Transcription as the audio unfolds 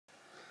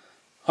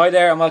Hi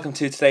there and welcome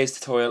to today's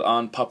tutorial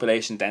on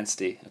population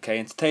density. Okay,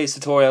 in today's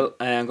tutorial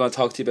I'm going to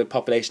talk to you about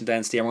population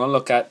density and we're going to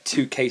look at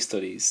two case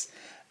studies.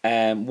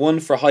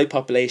 One for high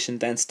population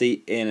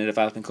density in a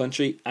developing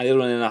country and the other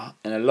one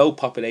in a low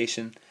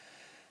population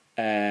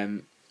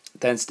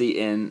density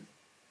in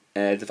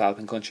a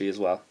developing country as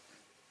well.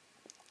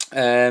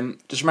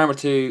 Just remember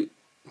to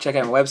check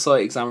out my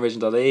website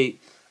examvision.ie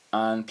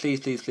and please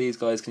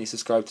guys, can you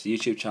subscribe to the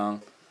YouTube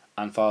channel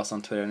and follow us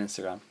on Twitter and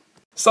Instagram.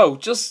 So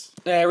just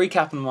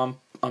recapping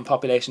on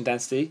population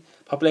density.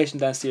 Population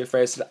density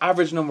refers to the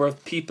average number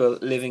of people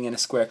living in a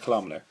square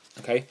kilometre.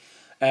 Okay,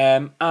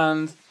 and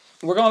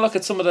we're going to look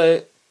at some of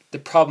the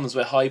problems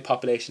with high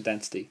population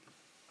density.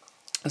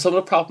 And some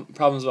of the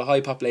problems with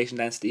high population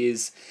density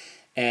is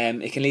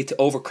it can lead to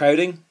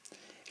overcrowding,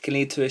 it can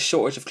lead to a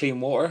shortage of clean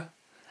water,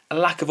 a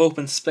lack of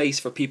open space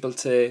for people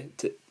to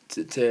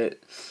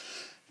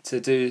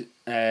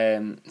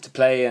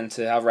play and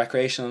to have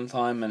recreational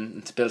time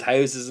and to build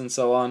houses and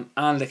so on,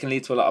 and it can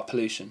lead to a lot of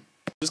pollution.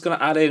 I'm just going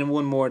to add in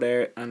one more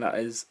there, and that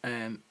is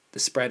the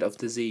spread of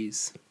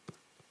disease.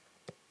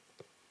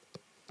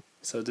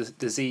 So the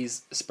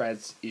disease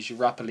spreads usually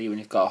rapidly when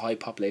you've got a high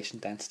population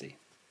density.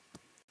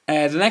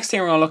 The next thing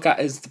we're going to look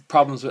at is the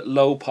problems with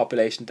low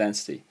population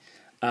density.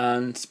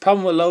 And the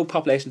problem with low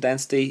population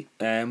density,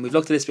 we've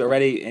looked at this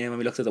already when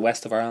we looked at the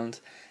west of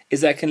Ireland,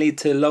 is that it can lead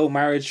to low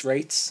marriage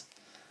rates,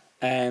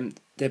 the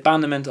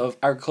abandonment of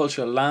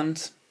agricultural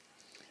land,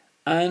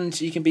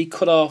 and you can be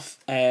cut off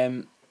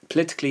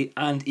politically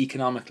and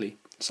economically.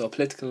 So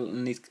political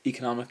and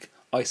economic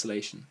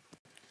isolation.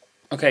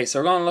 Okay, so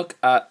we're going to look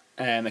at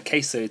a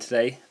case study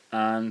today,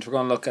 and we're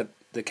going to look at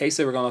the case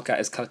study we're going to look at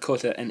is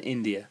Calcutta in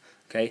India.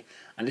 Okay,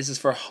 and this is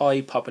for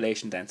high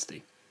population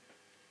density,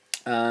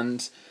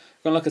 and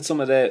we're going to look at some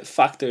of the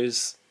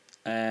factors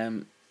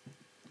and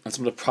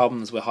some of the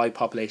problems with high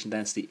population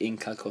density in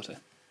Calcutta.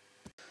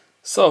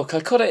 So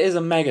Calcutta is a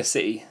mega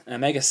city. A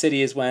mega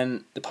city is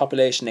when the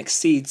population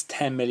exceeds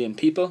 10 million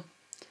people,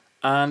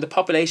 and the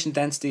population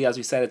density, as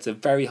we said, it's a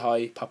very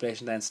high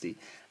population density,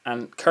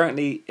 and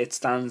currently it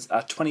stands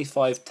at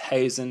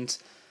 25,000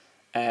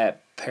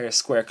 per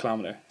square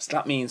kilometre. So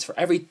that means for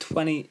every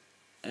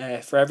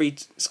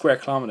square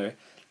kilometre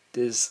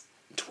there's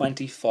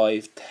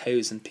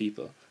 25,000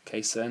 people.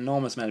 Okay, so an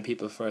enormous amount of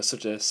people for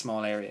such a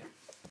small area.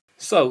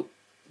 So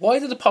why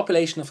did the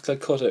population of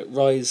Calcutta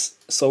rise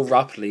so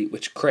rapidly,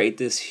 which created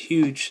this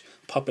huge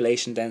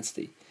population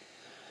density?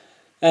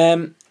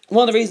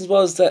 One of the reasons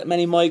was that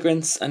many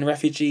migrants and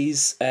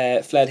refugees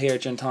fled here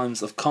during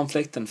times of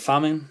conflict and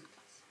famine.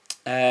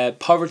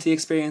 Poverty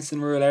experienced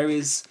in rural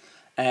areas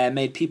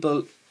made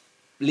people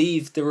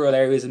leave the rural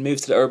areas and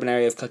move to the urban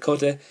area of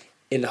Calcutta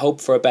in the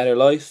hope for a better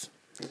life.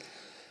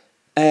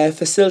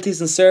 Facilities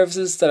and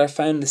services that are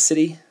found in the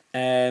city,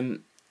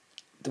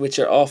 which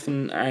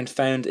aren't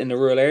found in the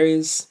rural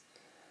areas,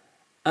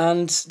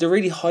 and the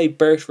really high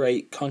birth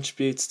rate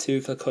contributes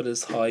to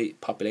Calcutta's high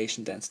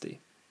population density.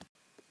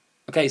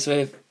 Okay, so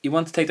if you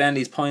want to take down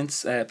these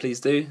points, please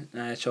do.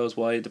 It shows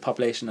why the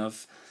population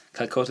of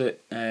Calcutta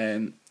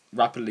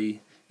rapidly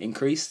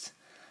increased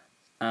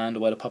and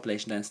why the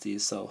population density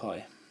is so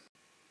high.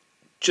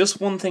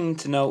 Just one thing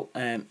to note,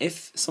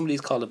 if somebody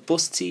is called a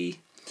bustee,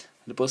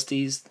 the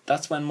busties,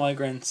 that's when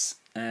migrants,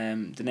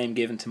 the name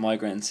given to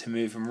migrants who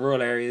move from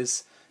rural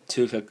areas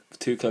to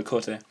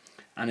Calcutta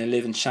and who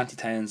live in shanty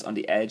towns on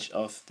the edge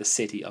of the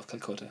city of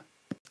Calcutta.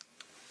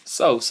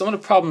 So some of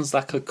the problems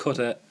that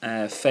Calcutta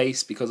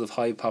face because of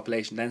high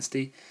population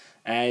density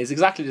is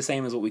exactly the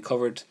same as what we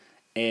covered,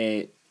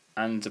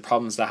 and the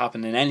problems that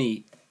happen in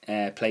any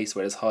place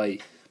where there's high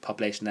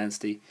population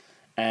density.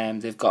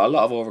 They've got a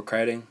lot of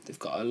overcrowding, they've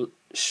got a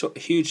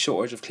huge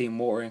shortage of clean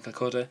water in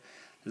Calcutta,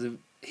 there's a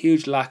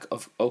huge lack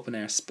of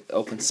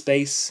open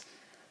space,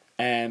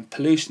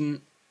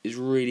 pollution is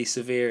really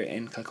severe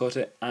in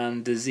Calcutta,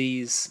 and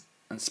disease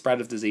and spread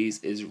of disease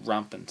is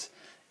rampant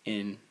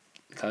in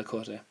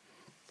Calcutta.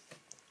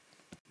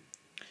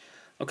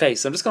 Okay,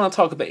 so I'm just going to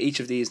talk about each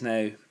of these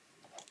now.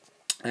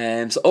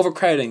 So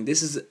overcrowding,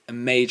 this is a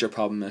major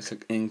problem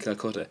in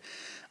Calcutta,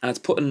 and it's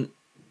putting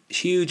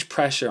huge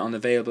pressure on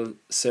available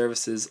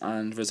services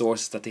and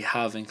resources that they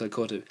have in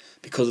Calcutta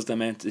because of the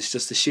amount. It's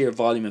just the sheer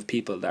volume of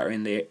people that are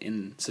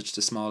in such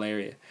a small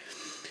area.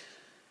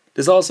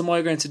 There's also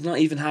migrants who don't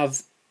even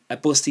have a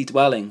bustee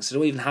dwelling, so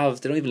they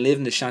don't even live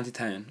in the shanty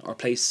town or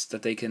place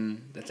that they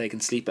can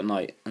sleep at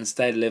night.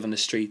 Instead, live on the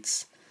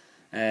streets,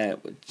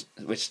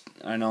 which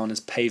are known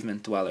as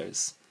pavement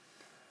dwellers.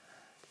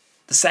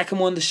 The second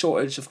one, the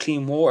shortage of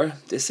clean water.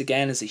 This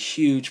again is a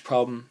huge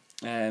problem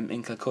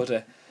in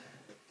Calcutta.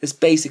 This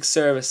basic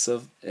service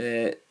of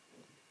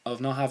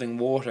not having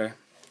water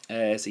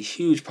is a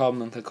huge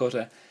problem in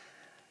Calcutta,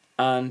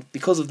 and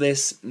because of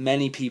this,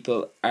 many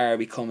people are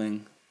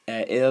becoming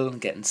ill and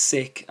getting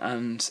sick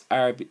and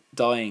are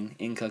dying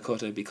in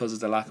Calcutta because of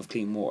the lack of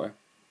clean water.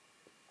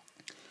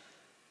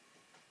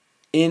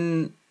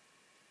 In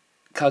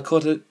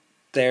Calcutta,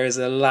 there is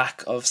a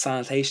lack of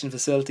sanitation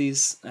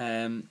facilities,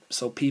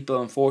 so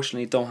people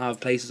unfortunately don't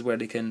have places where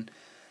they can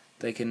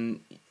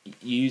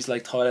use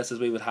like toilets as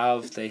we would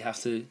have. They have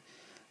to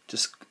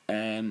just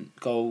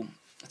go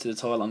to the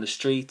toilet on the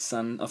streets,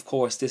 and of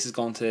course this is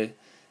going to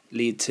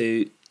lead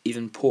to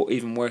even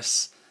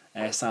worse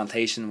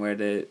sanitation, where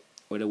the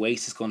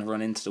waste is going to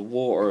run into the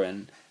water,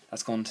 and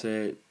that's going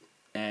to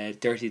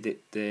dirty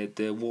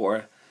the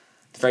water,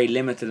 the very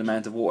limited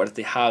amount of water that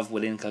they have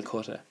within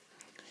Calcutta.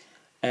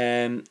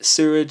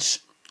 Sewage,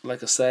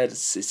 like I said,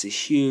 it's a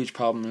huge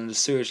problem, and there's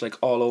sewage like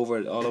all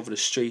over the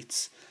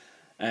streets.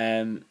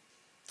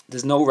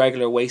 There's no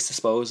regular waste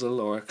disposal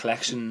or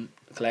collections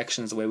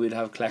the way we'd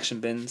have collection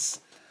bins.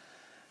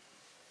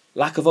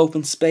 Lack of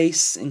open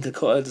space in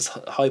Calcutta. This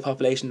high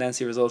population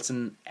density results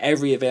in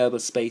every available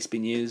space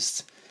being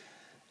used.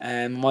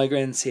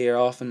 Migrants here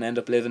often end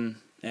up living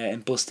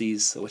in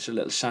busties, which are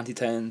little shanty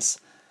towns.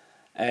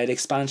 The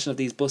expansion of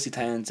these busty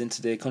towns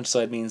into the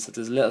countryside means that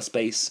there's little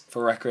space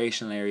for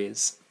recreational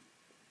areas.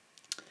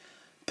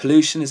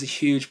 Pollution is a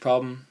huge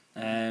problem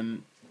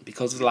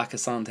because of the lack of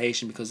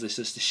sanitation, because there's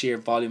just the sheer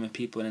volume of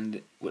people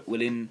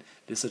within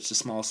such a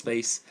small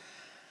space.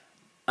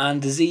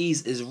 And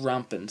disease is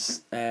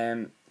rampant.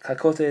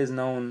 Calcutta is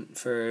known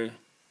for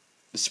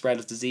the spread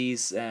of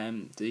disease,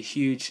 the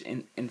huge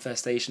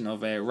infestation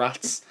of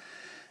rats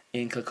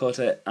in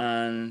Calcutta,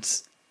 and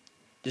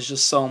there's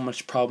just so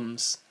much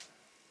problems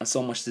and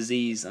so much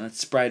disease, and it's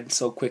spread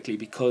so quickly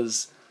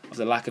because of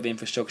the lack of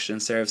infrastructure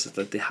and services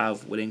that they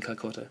have within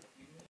Calcutta.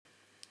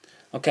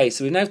 Okay,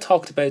 so we've now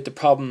talked about the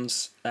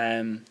problems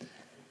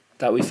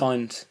that we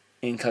find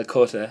in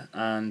Calcutta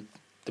and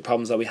the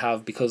problems that we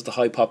have because of the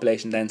high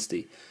population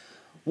density.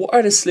 What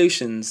are the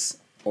solutions,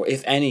 or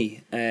if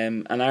any,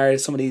 and are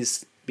some of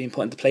these being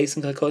put into place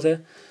in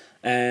Calcutta?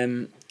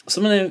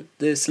 Some of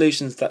the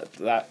solutions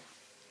that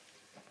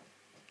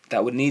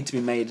would need to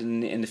be made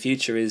in the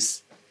future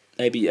is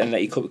maybe, and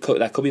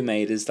that could be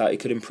made, is that it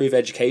could improve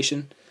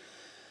education,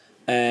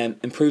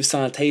 improve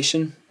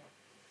sanitation,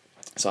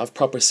 so have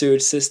proper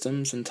sewage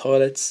systems and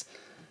toilets,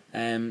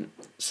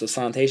 so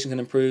sanitation can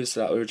improve, so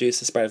that will reduce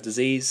the spread of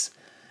disease.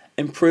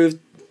 Improve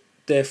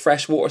the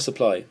fresh water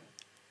supply,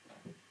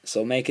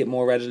 so make it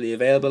more readily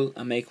available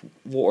and make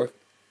water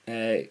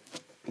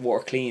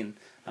clean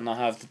and not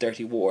have the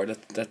dirty water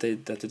that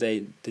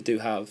they do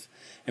have.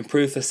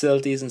 Improve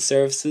facilities and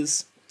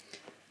services.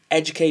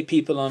 Educate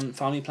people on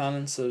family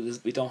planning, so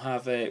we don't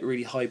have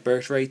really high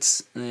birth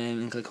rates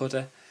in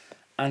Calcutta.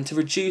 And to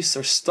reduce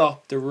or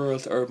stop the rural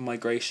to urban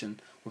migration,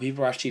 where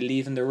people are actually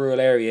leaving the rural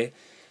area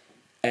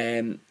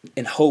in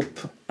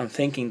hope and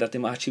thinking that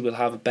they actually will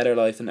have a better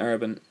life in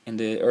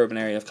the urban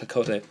area of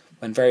Calcutta,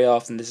 when very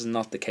often this is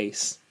not the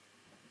case.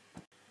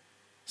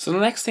 So the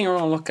next thing we're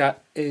going to look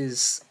at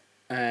is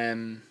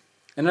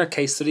another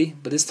case study,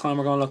 but this time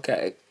we're going to look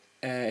at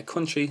a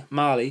country,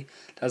 Mali,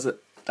 that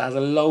has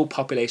a low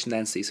population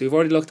density. So we've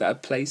already looked at a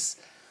place,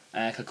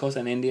 Calcutta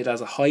in India, that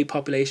has a high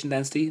population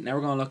density. Now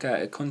we're going to look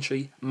at a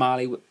country,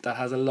 Mali, that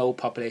has a low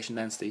population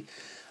density.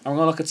 And we're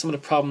going to look at some of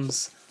the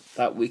problems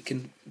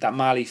that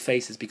Mali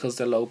faces because of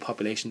their low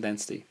population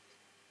density.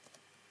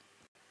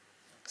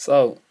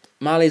 So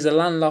Mali is a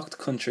landlocked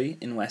country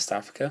in West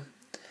Africa.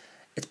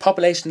 Its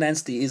population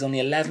density is only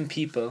 11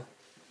 people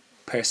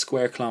per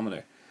square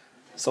kilometre.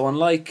 So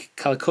unlike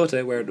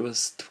Calcutta, where it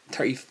was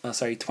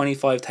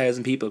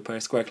 25,000 people per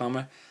square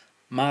kilometre,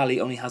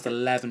 Mali only has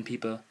 11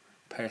 people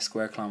per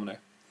square kilometre.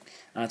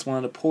 And it's one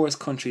of the poorest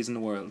countries in the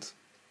world.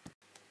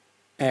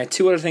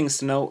 Two other things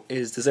to note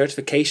is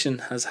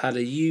desertification has had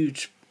a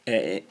huge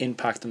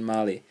impact on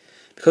Mali.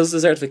 Because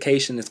of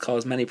desertification, it's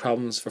caused many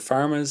problems for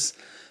farmers,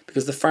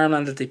 because the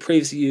farmland that they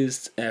previously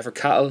used for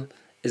cattle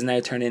is now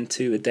turned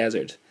into a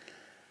desert.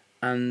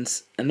 And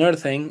another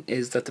thing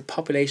is that the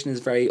population is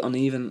very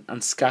uneven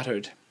and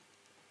scattered.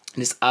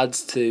 And this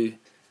adds to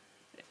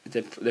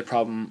the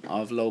problem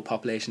of low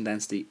population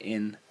density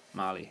in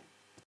Mali.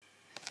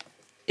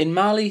 In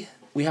Mali,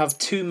 we have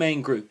two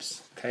main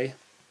groups, okay?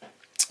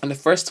 And the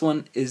first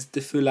one is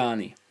the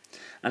Fulani,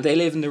 and they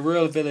live in the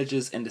rural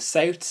villages in the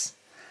south.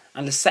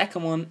 And the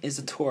second one is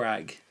the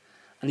Tuareg,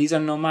 and these are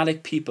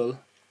nomadic people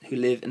who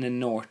live in the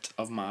north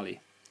of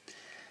Mali.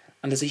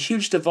 And there's a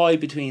huge divide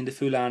between the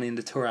Fulani and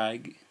the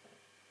Tuareg.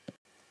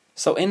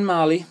 So in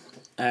Mali,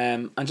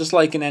 and just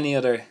like in any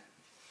other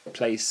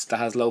place that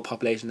has low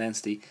population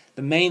density,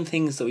 the main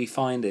things that we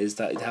find is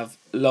that they have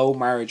low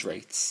marriage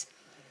rates.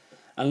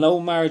 And low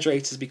marriage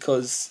rates is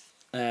because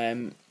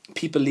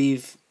people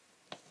leave,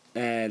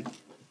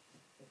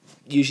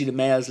 usually the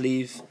males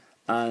leave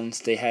and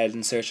they head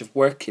in search of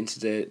work into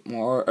the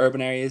more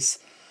urban areas.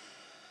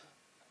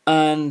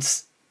 And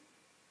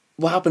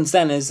what happens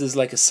then is there's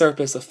like a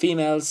surplus of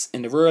females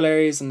in the rural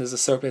areas, and there's a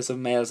surplus of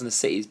males in the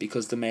cities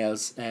because the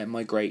males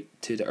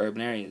migrate to the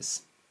urban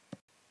areas.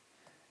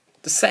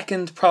 The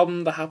second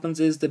problem that happens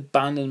is the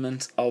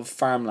abandonment of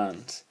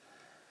farmland.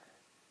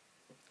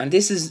 And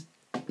this is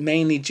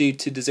mainly due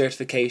to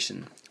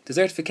desertification.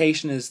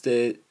 Desertification is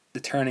the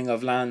turning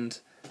of land,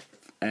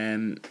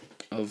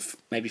 of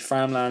maybe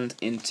farmland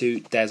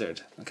into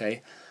desert,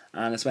 okay?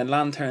 And it's when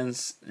land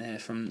turns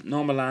from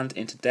normal land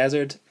into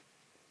desert,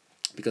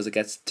 because it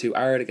gets too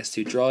arid, it gets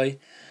too dry,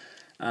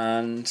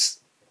 and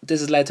this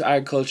has led to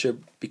agriculture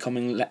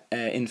becoming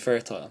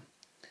infertile.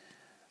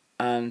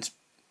 And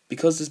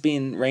because there's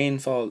been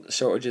rainfall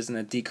shortages and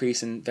a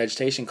decrease in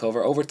vegetation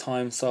cover, over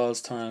time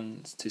soils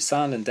turn to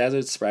sand and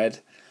deserts spread,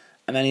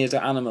 and many other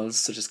animals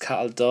such as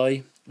cattle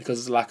die because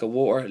of the lack of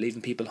water,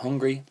 leaving people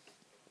hungry.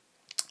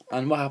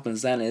 And what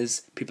happens then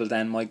is people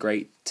then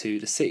migrate to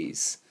the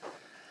cities.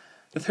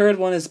 The third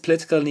one is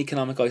political and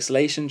economic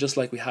isolation, just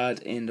like we had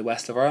in the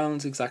west of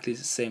Ireland, exactly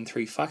the same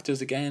three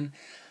factors again.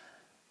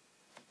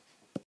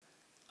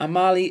 And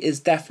Mali is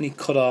definitely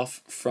cut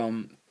off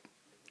from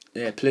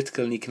the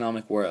political and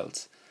economic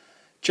world.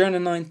 During the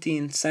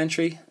 19th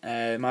century,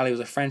 Mali was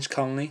a French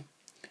colony.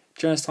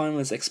 During this time it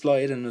was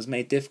exploited and was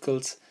made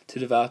difficult to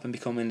develop and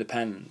become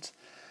independent.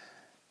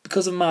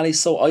 Because of Mali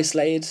so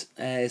isolated,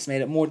 it's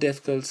made it more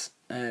difficult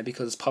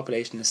because its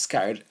population is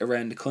scattered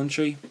around the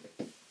country.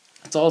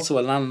 It's also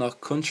a landlocked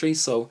country,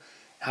 so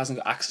it hasn't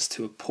got access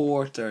to a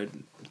port, or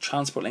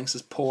transport links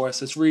is poor,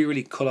 so it's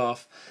really cut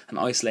off and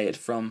isolated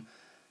from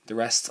the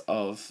rest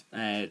of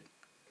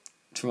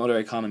from other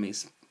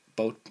economies,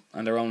 both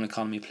and their own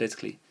economy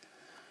politically.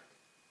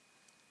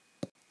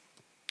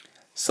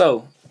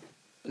 So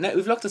now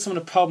we've looked at some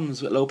of the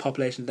problems with low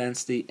population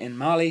density in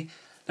Mali.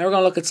 Now we're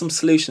going to look at some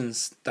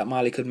solutions that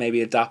Mali could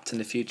maybe adapt in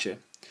the future.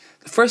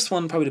 The first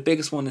one, probably the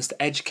biggest one, is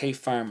to educate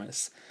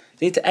farmers.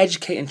 They need to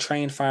educate and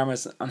train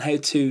farmers on how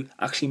to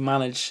actually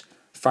manage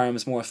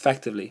farms more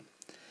effectively.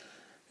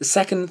 The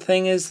second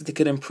thing is that they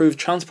could improve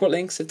transport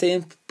links. If they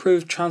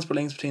improve transport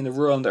links between the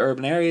rural and the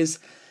urban areas,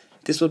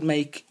 this would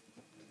make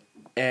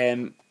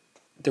the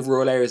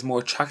rural areas more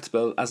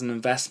attractable as an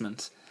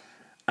investment.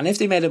 And if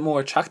they made it more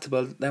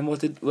attractable, then what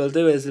they will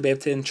do is they'll be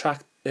able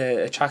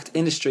to attract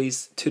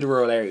industries to the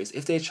rural areas.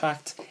 If they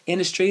attract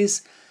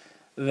industries,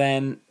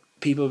 then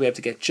people will be able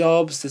to get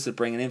jobs. This will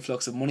bring an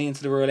influx of money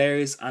into the rural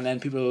areas, and then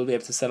people will be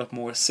able to set up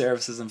more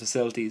services and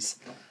facilities,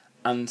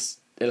 and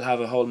it'll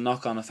have a whole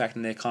knock-on effect,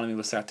 and the economy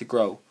will start to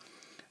grow.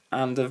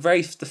 And the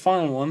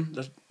final one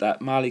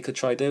that Mali could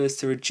try to do is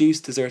to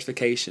reduce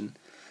desertification.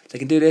 They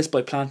can do this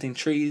by planting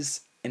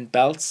trees in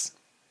belts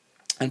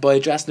and by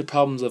addressing the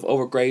problems of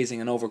overgrazing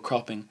and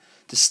overcropping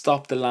to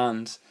stop the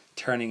land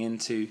turning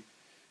into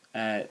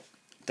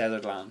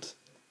desert land.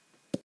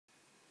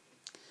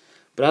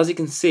 But as you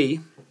can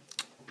see,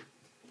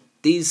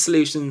 these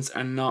solutions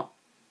are not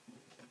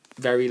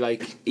very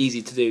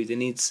easy to do. It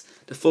needs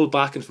the full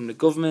backing from the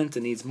government,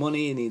 it needs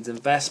money, it needs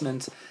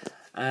investment,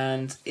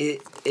 and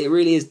it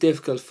really is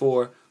difficult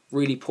for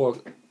really poor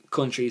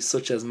countries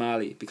such as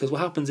Mali, because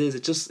what happens is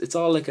it's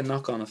all like a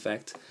knock-on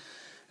effect.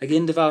 Like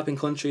in developing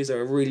countries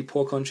or really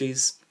poor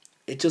countries,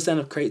 it just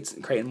ends up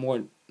creating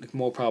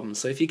more problems.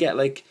 So if you get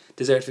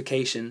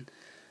desertification,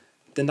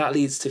 then that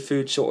leads to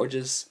food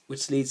shortages,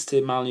 which leads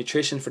to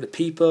malnutrition for the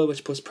people,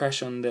 which puts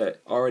pressure on the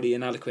already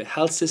inadequate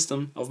health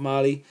system of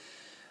Mali.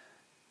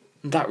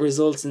 And that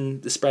results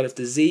in the spread of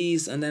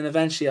disease, and then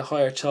eventually a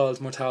higher child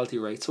mortality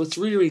rate. So it's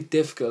really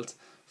difficult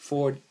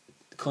for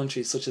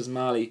countries such as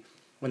Mali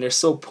when they're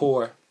so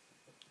poor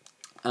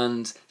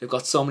and they've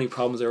got so many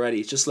problems already.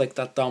 It's just like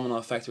that domino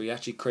effect where it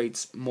actually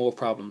creates more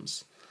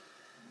problems.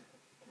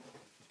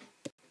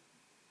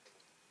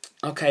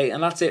 Okay,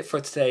 and that's it for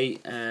today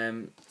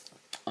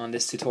on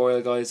this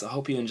tutorial, guys. I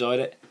hope you enjoyed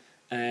it.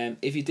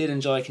 If you did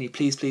enjoy, can you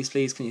please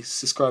can you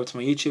subscribe to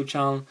my YouTube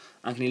channel,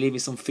 and can you leave me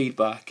some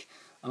feedback?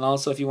 And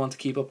also, if you want to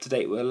keep up to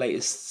date with the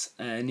latest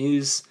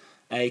news,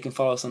 you can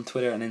follow us on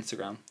Twitter and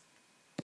Instagram.